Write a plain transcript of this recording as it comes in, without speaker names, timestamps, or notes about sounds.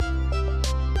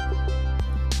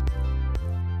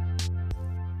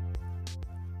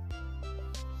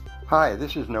Hi,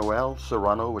 this is Noel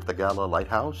Serrano with the Gala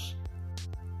Lighthouse.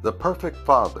 The Perfect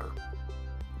Father.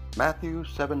 Matthew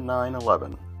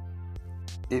 7:9-11.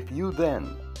 If you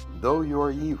then, though you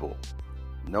are evil,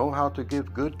 know how to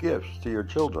give good gifts to your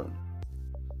children,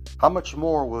 how much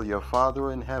more will your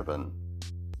Father in heaven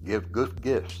give good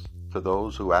gifts to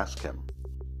those who ask him?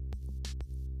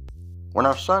 When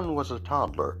our son was a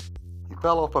toddler, he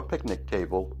fell off a picnic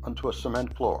table onto a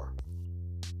cement floor.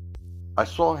 I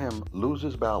saw him lose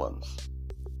his balance.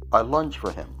 I lunged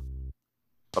for him,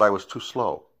 but I was too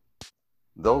slow.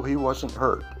 Though he wasn't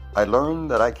hurt, I learned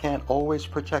that I can't always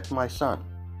protect my son.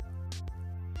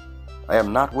 I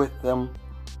am not with them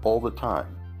all the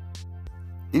time.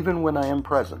 Even when I am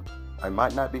present, I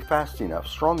might not be fast enough,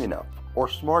 strong enough, or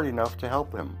smart enough to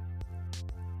help him.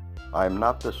 I am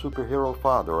not the superhero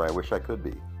father I wish I could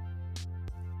be.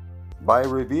 By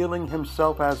revealing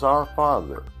himself as our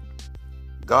Father,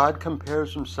 God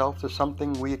compares himself to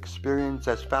something we experience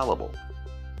as fallible.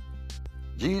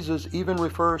 Jesus even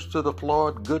refers to the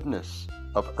flawed goodness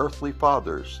of earthly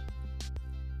fathers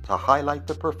to highlight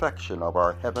the perfection of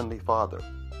our Heavenly Father.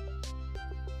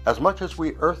 As much as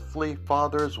we earthly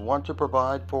fathers want to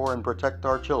provide for and protect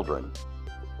our children,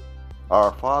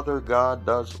 our Father God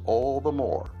does all the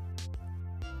more,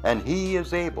 and He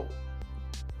is able.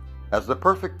 As the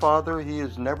perfect Father, He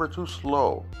is never too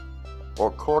slow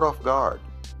or caught off guard,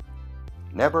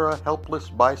 never a helpless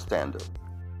bystander.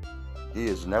 He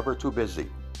is never too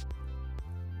busy.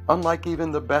 Unlike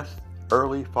even the best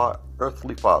earthly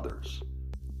fathers,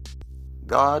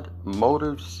 God's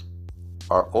motives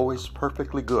are always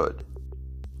perfectly good,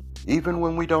 even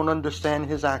when we don't understand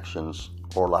His actions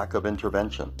or lack of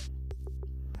intervention.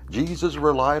 Jesus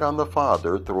relied on the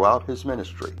Father throughout His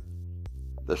ministry.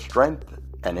 The strength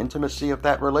and intimacy of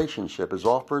that relationship is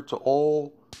offered to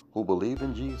all who believe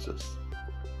in Jesus.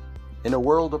 In a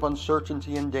world of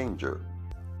uncertainty and danger,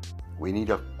 we need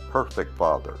a perfect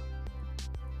Father.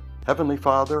 Heavenly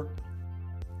Father,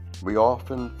 we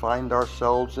often find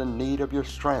ourselves in need of your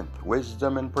strength,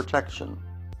 wisdom, and protection.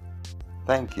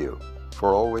 Thank you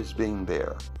for always being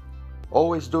there,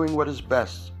 always doing what is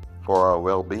best for our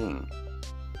well-being.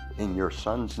 In your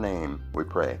Son's name we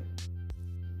pray.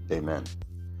 Amen.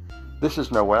 This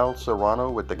is Noel Serrano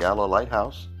with the Gala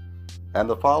Lighthouse, and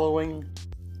the following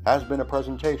has been a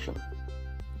presentation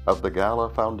of the Gala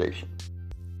Foundation.